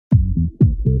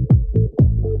In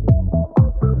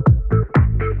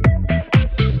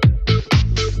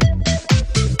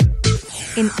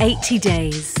 80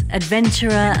 days,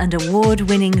 adventurer and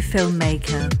award-winning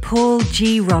filmmaker Paul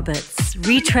G. Roberts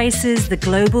retraces the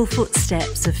global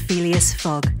footsteps of Phileas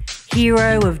Fogg,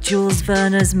 hero of Jules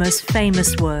Verne's most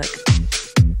famous work.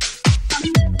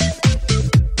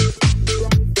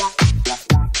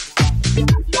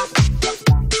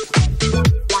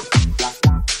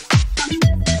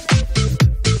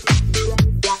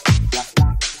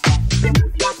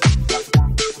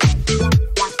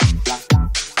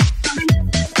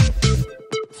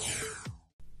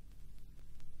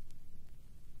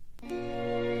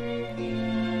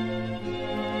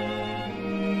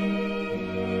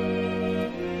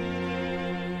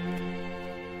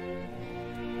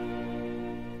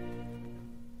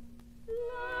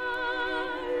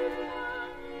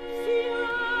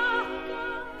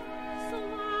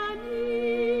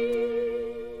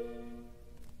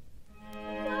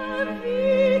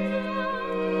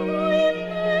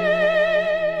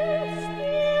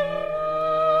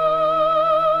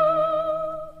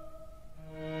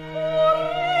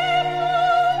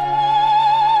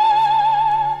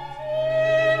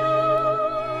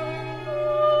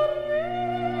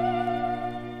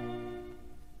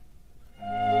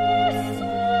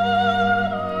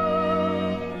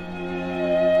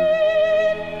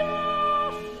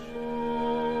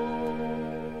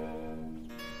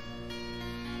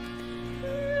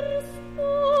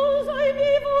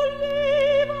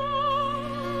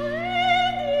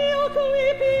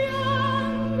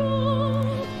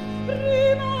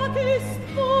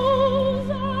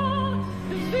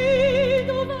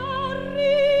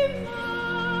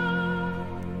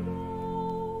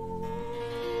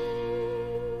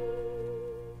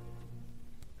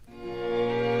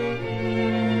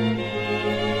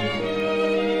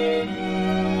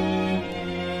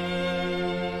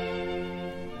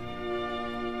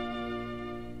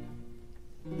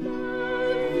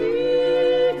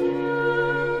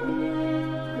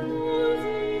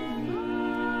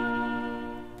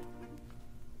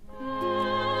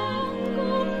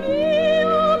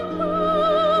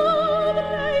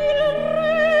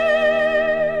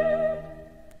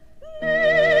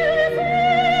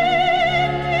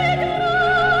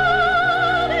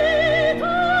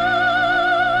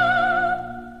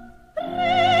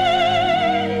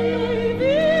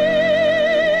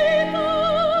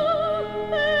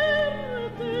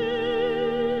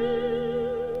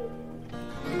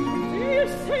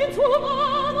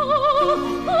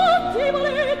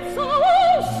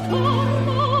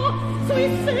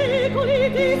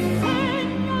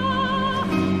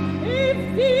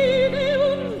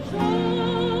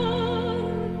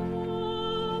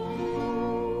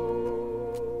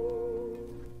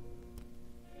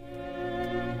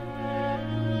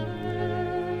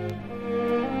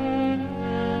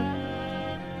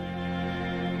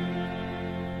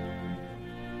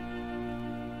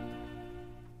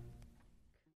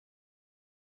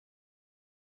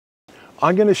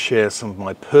 I'm going to share some of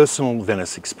my personal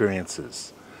Venice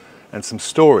experiences and some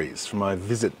stories from my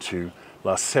visit to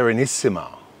La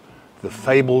Serenissima, the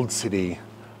fabled city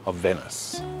of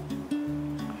Venice.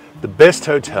 The best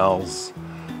hotels,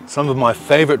 some of my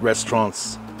favorite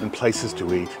restaurants and places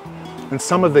to eat, and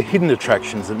some of the hidden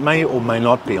attractions that may or may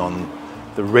not be on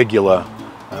the regular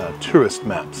tourist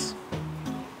maps.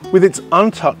 With its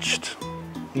untouched,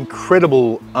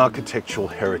 incredible architectural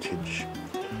heritage,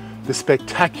 the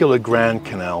spectacular Grand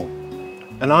Canal,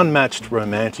 and unmatched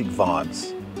romantic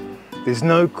vibes, there's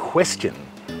no question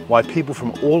why people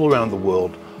from all around the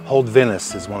world hold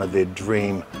Venice as one of their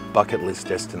dream bucket list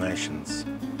destinations.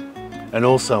 And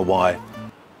also why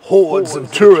hordes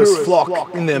of tourists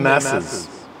flock in their masses.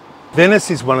 Venice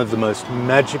is one of the most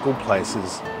magical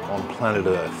places on planet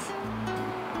Earth.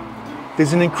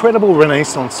 There's an incredible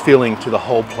Renaissance feeling to the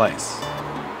whole place,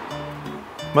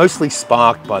 mostly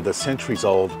sparked by the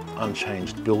centuries-old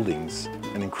unchanged buildings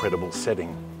and incredible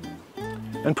setting.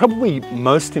 And probably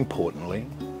most importantly,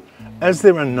 as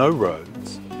there are no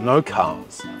roads, no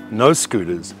cars, no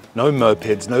scooters, no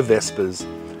mopeds, no Vespas,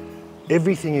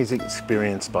 everything is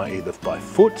experienced either by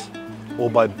foot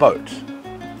or by boat,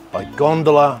 by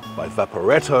gondola, by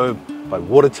Vaporetto, by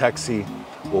Watertaxi,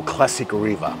 or classic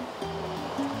Riva.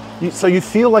 So you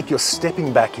feel like you're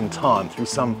stepping back in time through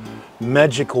some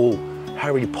magical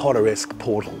Harry Potter-esque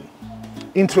portal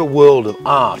into a world of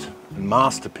art and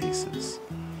masterpieces.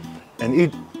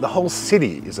 And the whole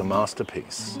city is a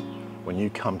masterpiece when you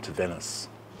come to Venice.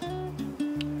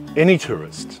 Any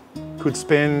tourist could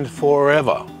spend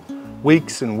forever,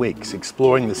 weeks and weeks,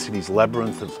 exploring the city's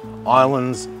labyrinth of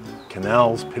islands,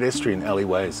 canals, pedestrian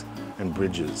alleyways and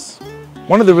bridges.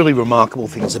 One of the really remarkable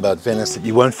things about Venice that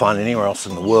you won't find anywhere else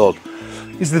in the world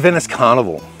is the Venice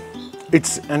Carnival.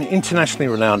 It's an internationally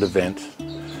renowned event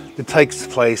that takes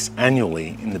place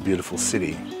annually in the beautiful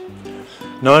city.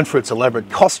 Known for its elaborate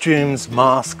costumes,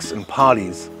 masks and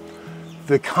parties,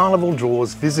 the carnival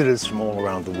draws visitors from all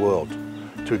around the world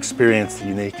to experience the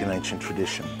unique and ancient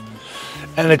tradition.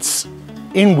 And it's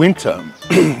in winter,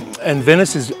 and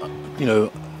Venice is,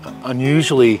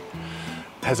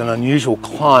 has an unusual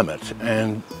climate,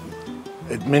 and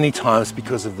many times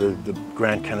because of the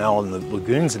Grand Canal and the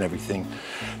lagoons and everything,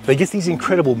 they get these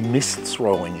incredible mists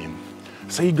rolling in.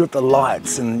 So you've got the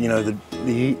lights and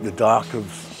the dark of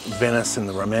Venice and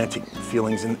the romantic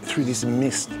feelings through this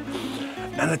mist.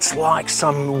 And it's like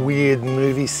some weird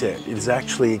movie set. It is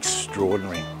actually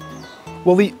extraordinary.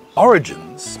 Well, the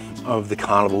origins of the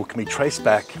carnival can be traced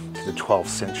back to the 12th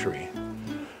century,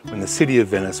 when the city of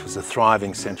Venice was a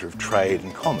thriving centre of trade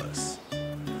and commerce.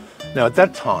 Now, at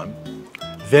that time,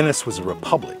 Venice was a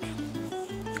republic,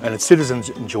 and its citizens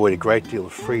enjoyed a great deal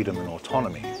of freedom and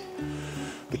autonomy.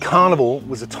 The carnival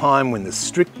was a time when the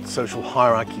strict social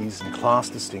hierarchies and class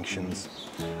distinctions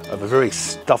of a very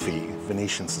stuffy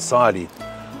Venetian society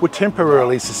were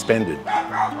temporarily suspended,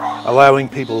 allowing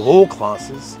people of all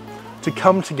classes to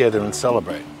come together and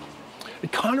celebrate.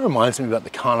 It kind of reminds me about the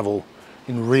carnival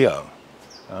in Rio.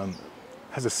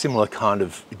 Has a similar kind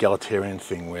of egalitarian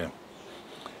thing where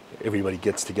everybody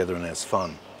gets together and has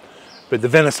fun. But the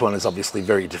Venice one is obviously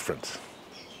very different.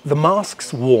 The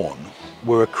masks worn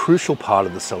were a crucial part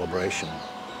of the celebration.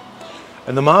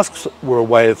 And the masks were a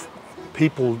way of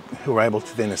people who were able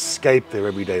to then escape their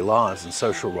everyday lives and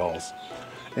social roles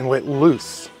and let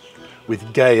loose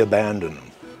with gay abandon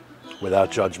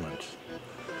without judgment.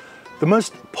 The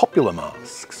most popular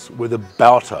masks were the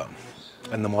Bauta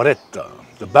and the Moretta.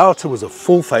 The Bauta was a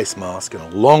full face mask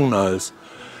and a long nose,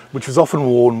 which was often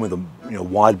worn with a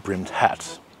wide-brimmed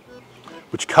hat,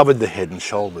 which covered the head and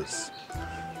shoulders.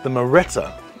 The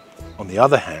Moretta, on the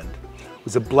other hand,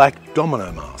 was a black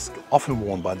domino mask, often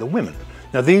worn by the women.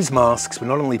 Now, these masks were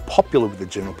not only popular with the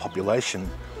general population,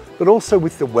 but also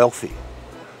with the wealthy,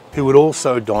 who would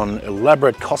also don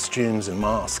elaborate costumes and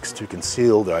masks to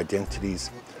conceal their identities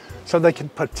so they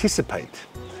could participate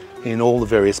in all the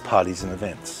various parties and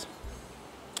events.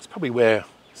 It's probably where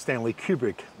Stanley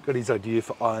Kubrick got his idea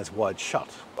for Eyes Wide Shut.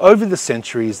 Over the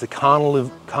centuries, the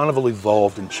carnival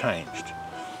evolved and changed.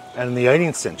 And in the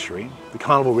 18th century, the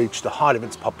carnival reached the height of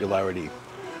its popularity,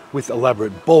 with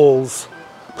elaborate balls,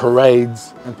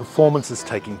 parades, and performances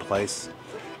taking place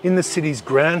in the city's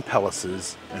grand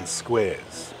palaces and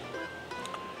squares.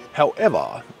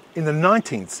 However, in the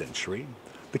 19th century,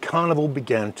 the carnival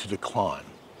began to decline.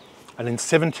 And in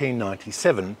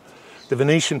 1797, the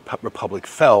Venetian Republic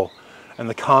fell and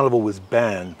the carnival was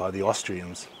banned by the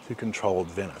Austrians who controlled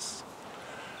Venice.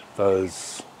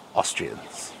 Those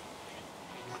Austrians.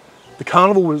 The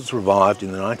carnival was revived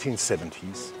in the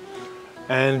 1970s,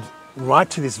 and right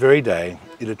to this very day,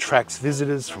 it attracts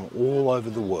visitors from all over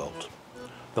the world.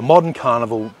 The modern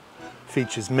carnival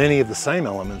features many of the same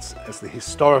elements as the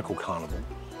historical carnival,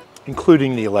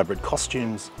 including the elaborate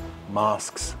costumes,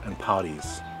 masks, and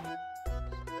parties.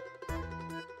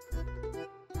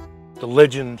 The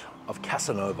legend of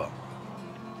Casanova.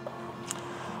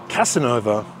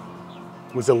 Casanova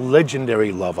was a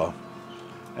legendary lover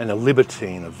and a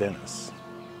libertine of Venice.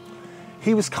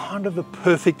 He was kind of the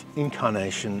perfect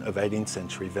incarnation of 18th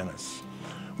century Venice,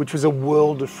 which was a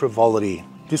world of frivolity,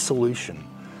 dissolution,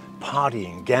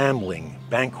 partying, gambling,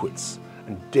 banquets,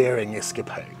 and daring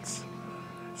escapades.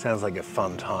 Sounds like a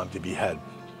fun time to be had.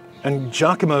 And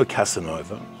Giacomo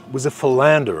Casanova was a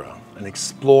philanderer, an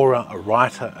explorer, a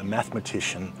writer, a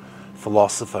mathematician,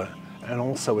 philosopher, and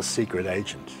also a secret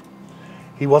agent.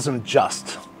 He wasn't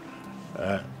just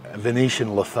a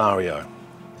Venetian Lothario.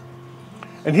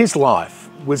 And his life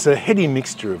was a heady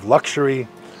mixture of luxury,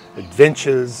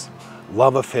 adventures,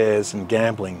 love affairs and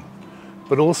gambling,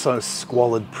 but also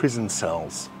squalid prison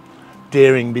cells,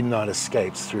 daring midnight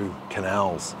escapes through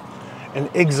canals, and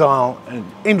exile and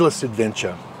endless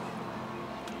adventure.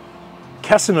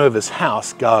 Casanova's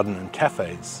house, garden and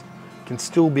cafes can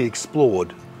still be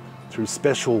explored through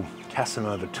special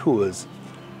Casanova tours,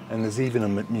 and there's even a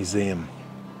museum.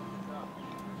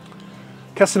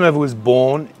 Casanova was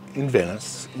born in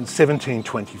Venice in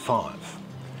 1725.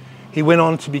 He went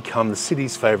on to become the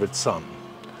city's favourite son,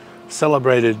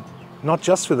 celebrated not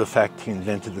just for the fact he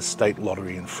invented the state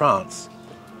lottery in France,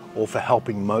 or for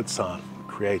helping Mozart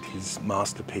create his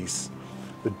masterpiece,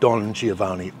 the Don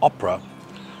Giovanni opera,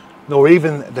 nor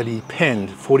even that he penned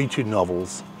 42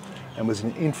 novels and was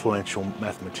an influential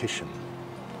mathematician.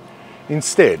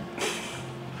 Instead,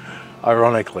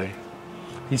 ironically,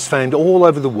 he's famed all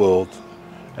over the world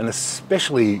and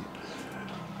especially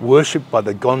worshipped by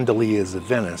the gondoliers of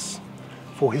Venice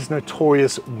for his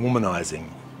notorious womanizing,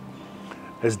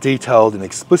 as detailed in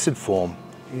explicit form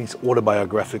in his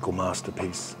autobiographical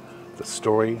masterpiece, The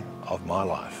Story of My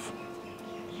Life,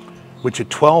 which at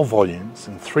 12 volumes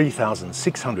and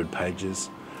 3,600 pages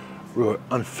were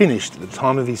unfinished at the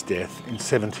time of his death in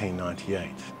 1798.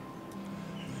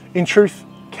 In truth,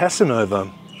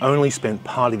 Casanova only spent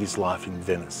part of his life in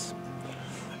Venice,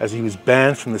 as he was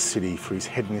banned from the city for his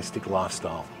hedonistic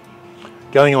lifestyle,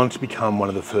 going on to become one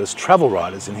of the first travel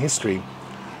writers in history,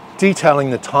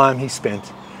 detailing the time he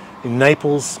spent in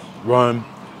Naples, Rome,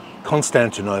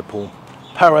 Constantinople,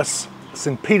 Paris,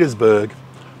 St. Petersburg,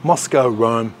 Moscow,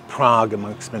 Rome, Prague,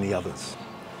 amongst many others.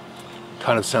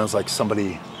 Kind of sounds like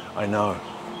somebody I know.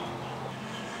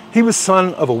 He was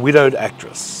son of a widowed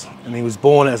actress, and he was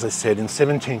born, as I said, in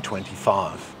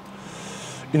 1725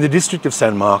 in the district of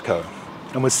San Marco,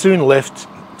 and was soon left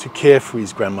to care for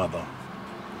his grandmother.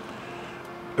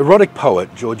 Erotic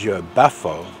poet Giorgio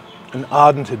Baffo, an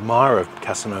ardent admirer of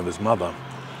Casanova's mother,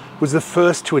 was the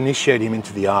first to initiate him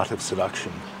into the art of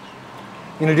seduction.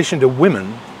 In addition to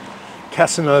women,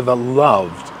 Casanova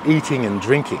loved eating and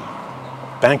drinking,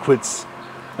 banquets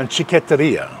and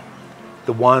cicchetteria,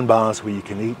 the wine bars where you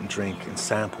can eat and drink and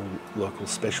sample local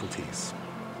specialties.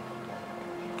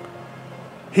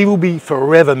 He will be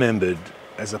forever remembered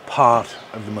as a part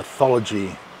of the mythology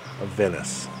of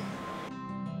Venice.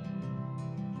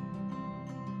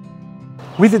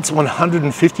 With its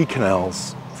 150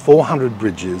 canals, 400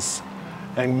 bridges,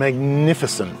 and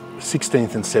magnificent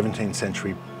 16th and 17th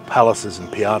century palaces and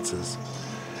piazzas,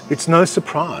 it's no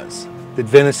surprise that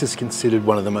Venice is considered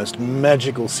one of the most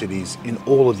magical cities in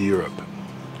all of Europe.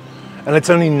 And it's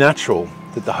only natural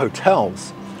that the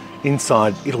hotels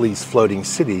inside Italy's floating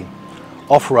city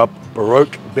offer up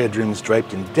Baroque bedrooms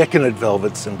draped in decadent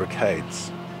velvets and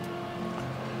brocades.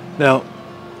 Now,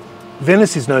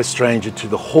 Venice is no stranger to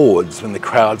the hordes when the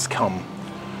crowds come,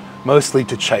 mostly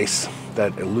to chase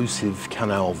that elusive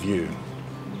canal view.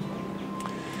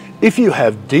 If you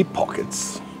have deep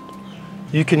pockets,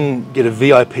 you can get a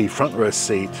VIP front row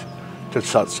seat to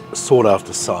such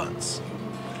sought-after sights.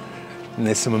 And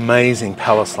there's some amazing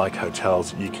palace-like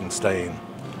hotels that you can stay in.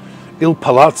 Il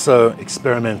Palazzo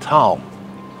Experimental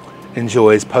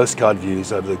enjoys postcard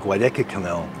views over the Grand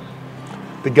Canal.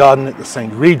 The garden at the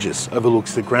St. Regis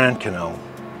overlooks the Grand Canal.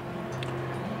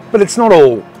 But it's not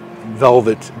all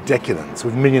velvet decadence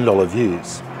with million-dollar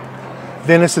views.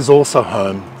 Venice is also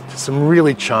home to some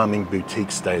really charming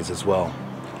boutique stays as well.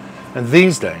 And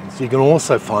these days, you can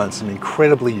also find some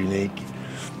incredibly unique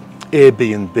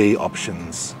Airbnb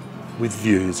options with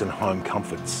views and home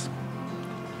comforts.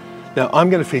 Now, I'm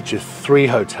going to feature 3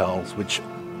 hotels which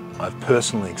I've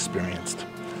personally experienced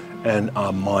and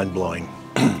are mind-blowing.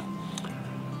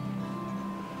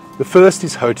 The first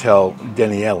is Hotel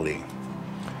Daniele,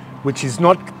 which is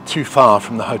not too far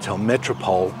from the Hotel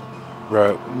Metropole,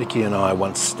 where Nikki and I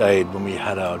once stayed when we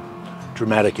had our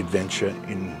dramatic adventure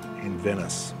in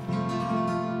Venice.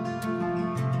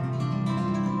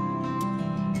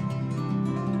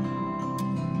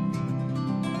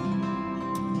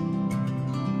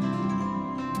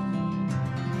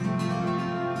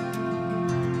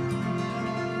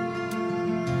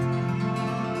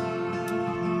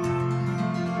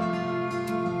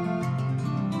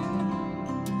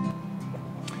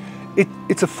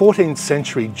 It's a 14th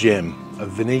century gem of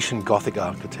Venetian Gothic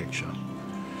architecture,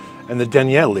 and the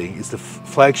Daniele is the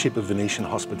flagship of Venetian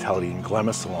hospitality and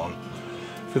glamour salon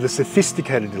for the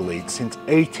sophisticated elite since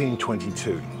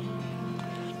 1822.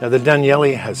 Now, the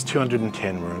Daniele has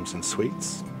 210 rooms and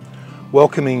suites,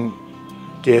 welcoming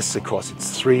guests across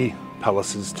its 3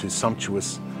 palaces to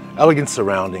sumptuous, elegant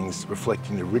surroundings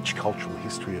reflecting the rich cultural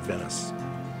history of Venice.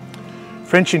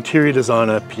 French interior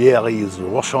designer Pierre-Yves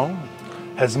Rochon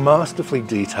has masterfully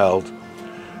detailed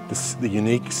the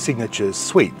unique signature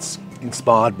suites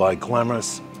inspired by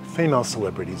glamorous female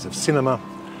celebrities of cinema,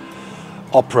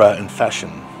 opera and fashion,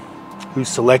 who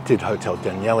selected Hotel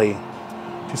Daniele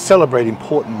to celebrate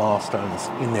important milestones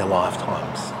in their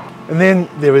lifetimes. And then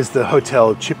there is the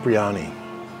Hotel Cipriani.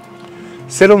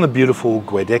 Set on the beautiful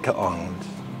Giudecca Island,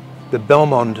 the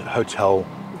Belmond Hotel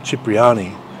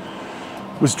Cipriani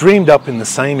was dreamed up in the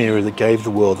same era that gave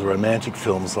the world the romantic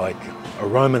films like A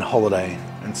Roman Holiday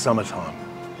and Summertime.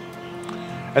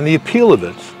 And the appeal of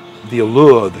it, the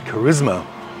allure, the charisma,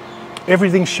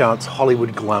 everything shouts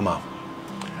Hollywood glamour.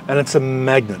 And it's a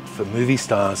magnet for movie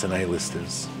stars and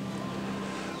A-listers.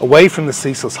 Away from the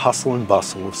ceaseless hustle and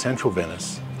bustle of central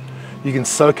Venice, you can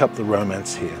soak up the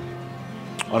romance here.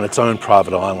 on its own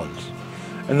private island.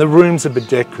 And the rooms are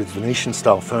bedecked with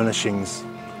Venetian-style furnishings.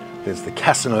 There's the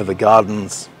Casanova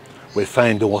Gardens, where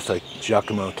famed author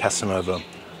Giacomo Casanova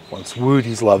once wooed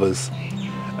his lovers,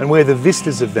 and where the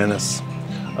vistas of Venice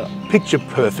are picture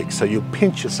perfect, so you'll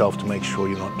pinch yourself to make sure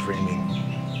you're not dreaming.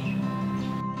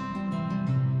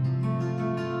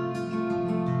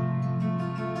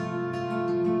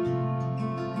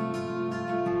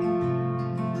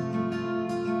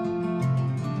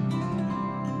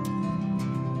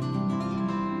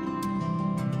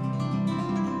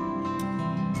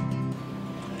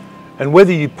 And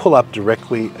whether you pull up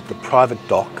directly at the private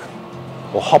dock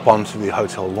or hop onto the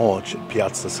hotel launch at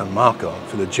Piazza San Marco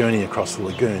for the journey across the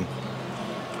lagoon,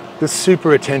 the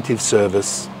super attentive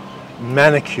service,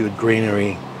 manicured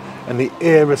greenery, and the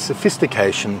air of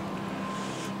sophistication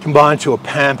combine to a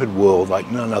pampered world like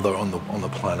none other on the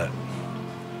planet.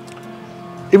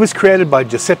 It was created by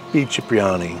Giuseppe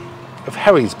Cipriani of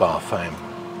Harry's Bar fame,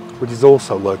 which is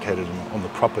also located on the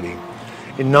property,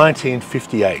 in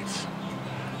 1958.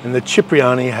 And the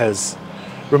Cipriani has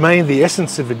remained the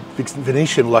essence of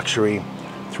Venetian luxury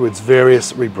through its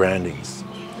various rebrandings.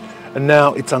 And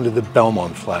now it's under the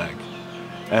Belmont flag,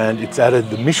 and it's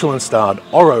added the Michelin-starred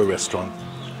Oro restaurant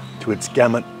to its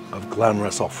gamut of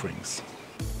glamorous offerings.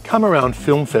 Come around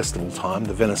film festival time,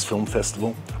 the Venice Film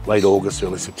Festival, late August,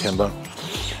 early September,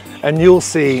 and you'll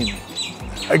see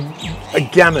a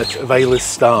gamut of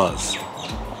A-list stars.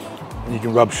 And you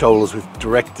can rub shoulders with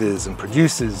directors and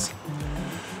producers.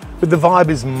 But the vibe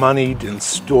is moneyed and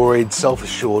storied,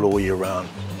 self-assured all year round,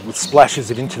 with splashes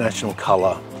of international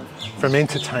colour, from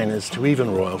entertainers to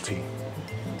even royalty.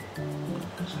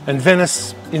 And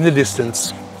Venice, in the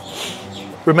distance,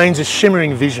 remains a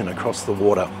shimmering vision across the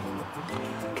water,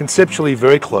 conceptually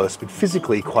very close, but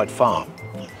physically quite far.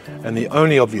 And the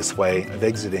only obvious way of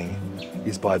exiting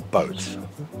is by boat.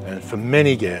 And for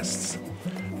many guests,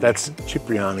 that's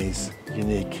Cipriani's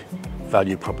unique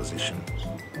value proposition.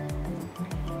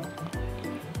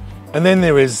 And then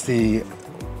there is the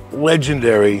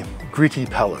legendary Gritti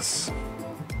Palace.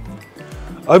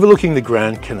 Overlooking the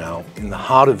Grand Canal in the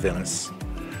heart of Venice,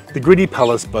 the Gritti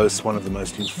Palace boasts one of the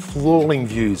most enthralling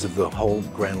views of the whole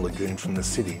Grand Lagoon from the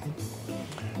city.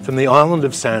 From the island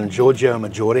of San Giorgio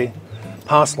Maggiore,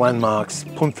 past landmarks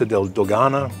Punta del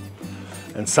Dogana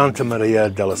and Santa Maria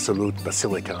della Salute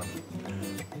Basilica,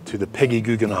 to the Peggy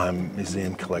Guggenheim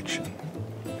Museum collection.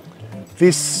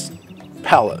 This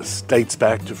palace dates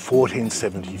back to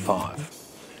 1475,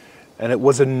 and it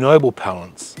was a noble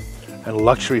palace and a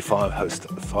luxury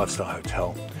five-star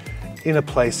hotel in a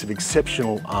place of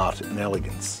exceptional art and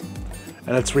elegance.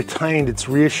 And it's retained its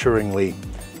reassuringly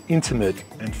intimate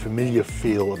and familiar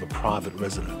feel of a private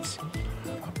residence,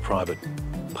 a private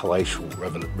palatial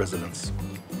residence.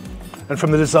 And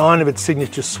from the design of its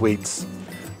signature suites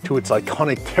to its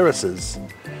iconic terraces,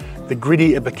 the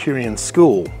Gritti Epicurean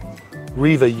School,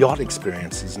 Riva yacht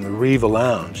experiences and the Riva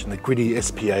Lounge and the Gritti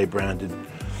SPA branded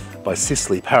by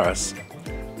Sicily Paris,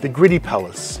 the Gritti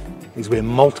Palace is where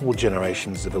multiple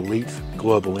generations of elite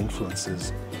global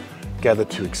influencers gather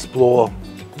to explore,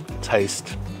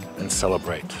 taste and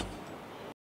celebrate.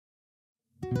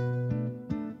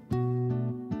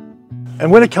 And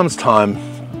when it comes time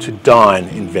to dine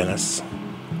in Venice,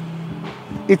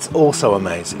 it's also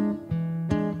amazing.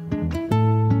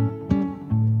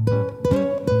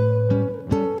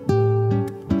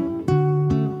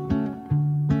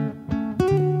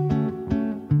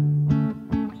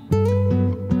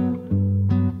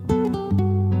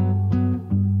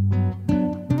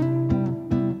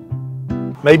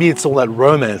 Maybe it's all that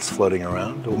romance floating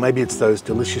around, or maybe it's those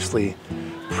deliciously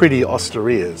pretty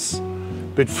osterias,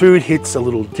 but food hits a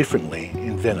little differently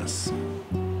in Venice.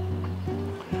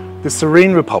 The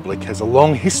Serene Republic has a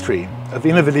long history of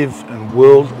innovative and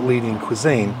world-leading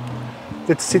cuisine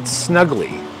that sits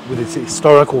snugly with its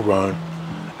historical Rome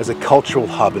as a cultural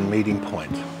hub and meeting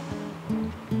point.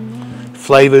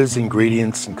 Flavours,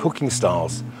 ingredients and cooking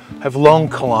styles have long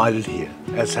collided here,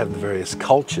 as have the various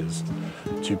cultures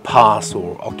to pass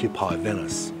or occupy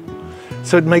Venice.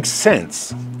 So it makes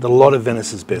sense that a lot of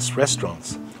Venice's best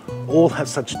restaurants all have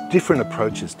such different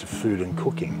approaches to food and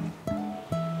cooking.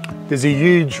 There's a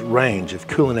huge range of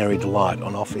culinary delight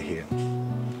on offer here.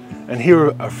 And here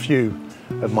are a few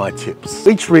of my tips.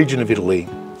 Each region of Italy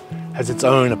has its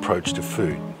own approach to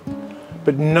food,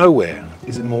 but nowhere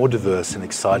is it more diverse and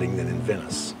exciting than in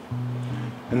Venice.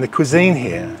 And the cuisine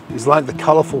here is like the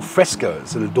colourful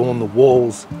frescoes that adorn the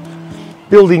walls,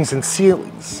 buildings and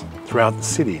ceilings throughout the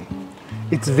city.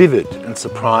 It's vivid and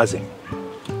surprising,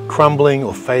 crumbling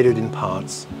or faded in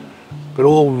parts, but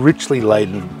all richly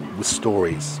laden with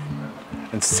stories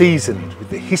and seasoned with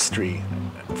the history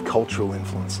of cultural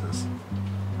influences.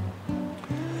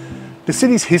 The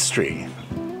city's history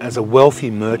as a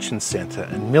wealthy merchant centre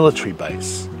and military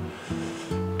base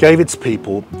gave its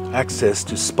people access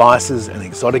to spices and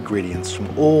exotic ingredients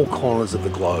from all corners of the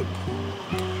globe,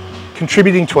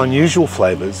 contributing to unusual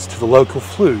flavours to the local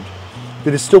food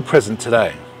that is still present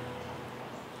today.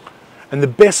 And the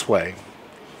best way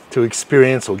to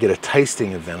experience or get a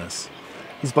tasting of Venice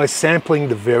is by sampling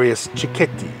the various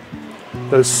cicchetti,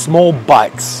 those small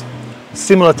bites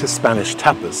similar to Spanish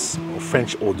tapas or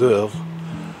French hors d'oeuvre,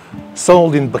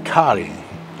 sold in baccari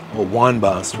or wine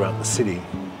bars throughout the city.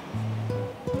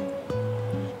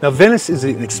 Now, Venice is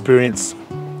an experience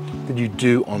that you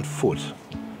do on foot.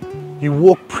 You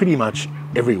walk pretty much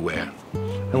everywhere,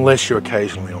 unless you're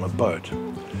occasionally on a boat.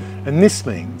 And this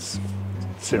means,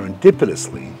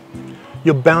 serendipitously,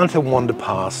 you're bound to wander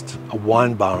past a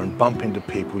wine bar and bump into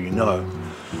people you know,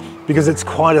 because it's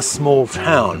quite a small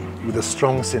town with a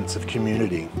strong sense of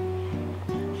community.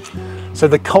 So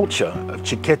the culture of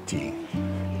cicchetti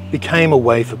became a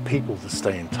way for people to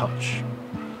stay in touch.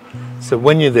 So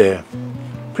when you're there,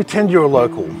 pretend you're a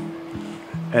local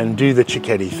and do the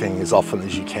cicchetti thing as often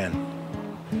as you can.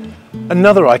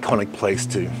 Another iconic place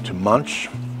to munch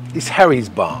is Harry's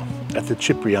Bar at the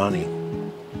Cipriani.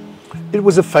 It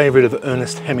was a favourite of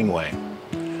Ernest Hemingway,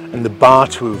 and the bar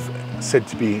to have said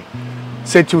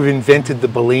to have invented the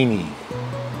Bellini,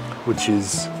 which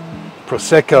is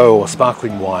Prosecco or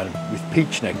sparkling wine with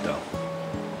peach nectar.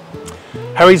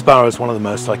 Harry's Bar is one of the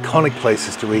most iconic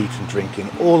places to eat and drink in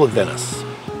all of Venice.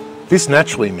 This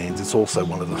naturally means it's also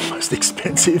one of the most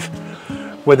expensive,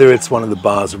 whether it's one of the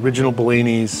bar's original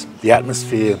Bellinis, the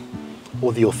atmosphere,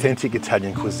 or the authentic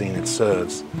Italian cuisine it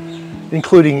serves,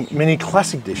 including many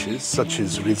classic dishes such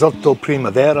as risotto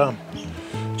primavera,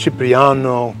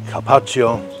 cipriano,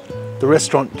 carpaccio. The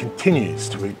restaurant continues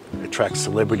to attract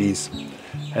celebrities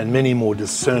and many more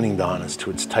discerning diners to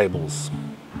its tables.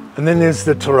 And then there's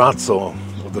the terrazzo,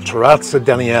 or the Terrazza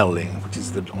Daniele, which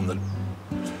is on the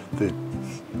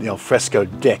alfresco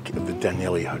deck of the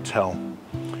Daniele Hotel,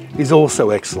 is also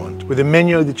excellent, with a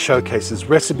menu that showcases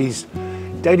recipes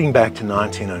dating back to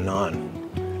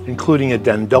 1909, including a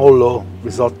dandolo,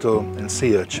 risotto and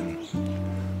sea urchin,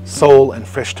 sole and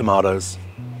fresh tomatoes.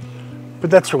 But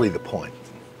that's really the point.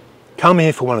 Come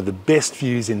here for one of the best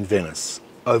views in Venice,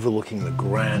 overlooking the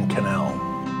Grand Canal.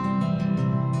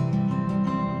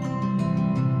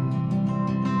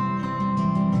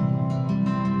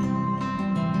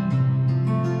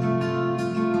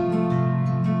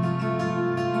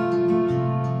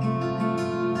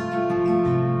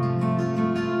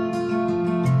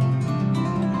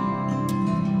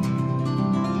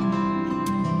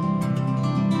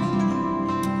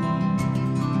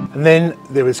 And then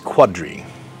there is Quadri.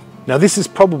 Now this is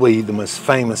probably the most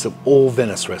famous of all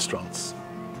Venice restaurants,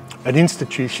 an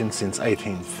institution since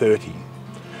 1830,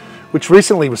 which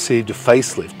recently received a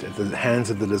facelift at the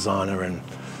hands of the designer and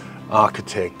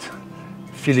architect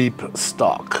Philippe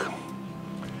Starck.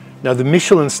 Now the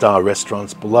Michelin star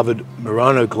restaurant's beloved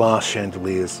Murano glass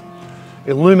chandeliers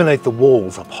illuminate the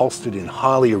walls upholstered in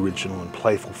highly original and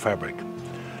playful fabric,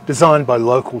 designed by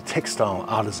local textile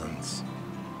artisans.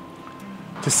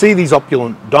 To see these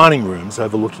opulent dining rooms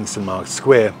overlooking St Mark's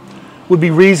Square would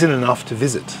be reason enough to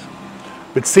visit,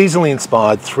 but seasonally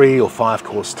inspired 3 or 5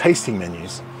 course tasting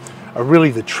menus are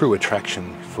really the true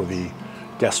attraction for the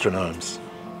gastronomes.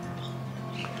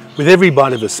 With every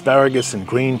bite of asparagus and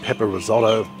green pepper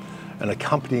risotto and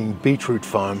accompanying beetroot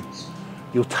foam,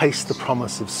 you'll taste the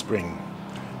promise of spring,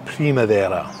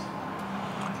 primavera.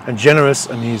 And generous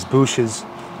amuse-bouches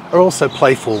are also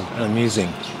playful and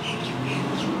amusing.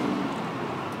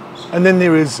 And then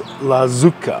there is La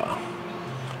Zucca,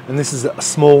 and this is a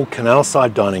small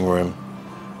canal-side dining room.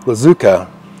 La Zucca,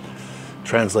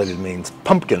 translated means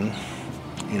pumpkin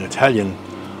in Italian,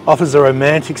 offers a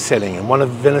romantic setting and one of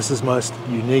Venice's most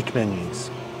unique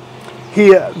menus.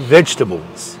 Here,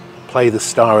 vegetables play the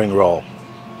starring role,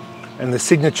 and the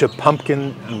signature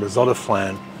pumpkin and risotto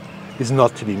flan is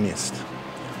not to be missed.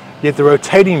 Yet the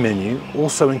rotating menu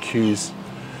also includes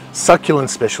succulent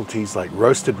specialties like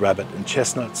roasted rabbit and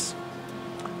chestnuts.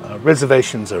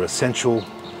 Reservations are essential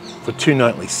for 2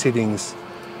 nightly sittings,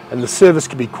 and the service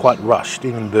can be quite rushed,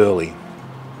 even burly.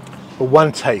 But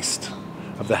one taste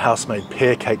of the house-made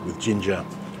pear cake with ginger,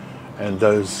 and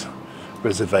those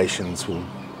reservations will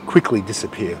quickly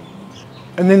disappear.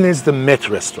 And then there's the Met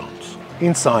restaurant,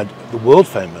 inside the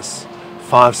world-famous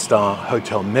 5-star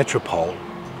Hotel Metropole,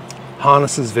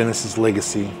 harnesses Venice's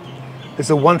legacy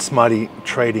as a once mighty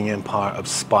trading empire of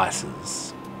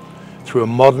spices through a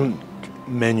modern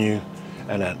menu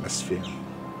and atmosphere.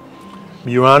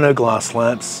 Murano glass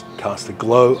lamps cast a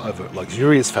glow over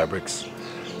luxurious fabrics,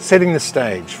 setting the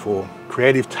stage for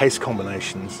creative taste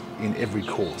combinations in every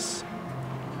course.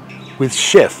 With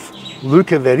chef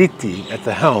Luca Veriti at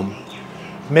the helm,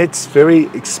 Met's very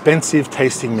expensive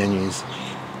tasting menus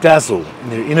dazzle in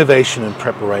their innovation and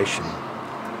preparation.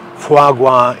 Foie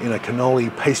gras in a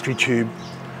cannoli pastry tube,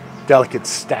 delicate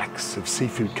stacks of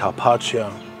seafood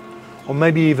carpaccio, or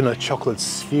maybe even a chocolate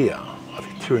sphere of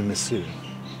tiramisu.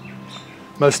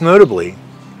 Most notably,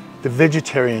 the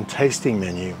vegetarian tasting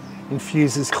menu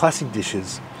infuses classic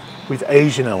dishes with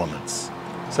Asian elements,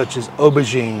 such as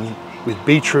aubergine with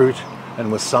beetroot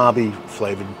and wasabi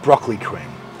flavoured broccoli cream,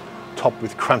 topped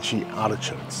with crunchy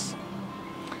artichokes.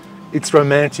 It's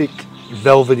romantic,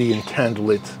 velvety and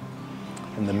candlelit,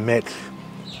 and the Met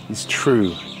is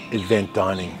true event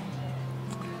dining.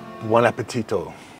 Buon appetito!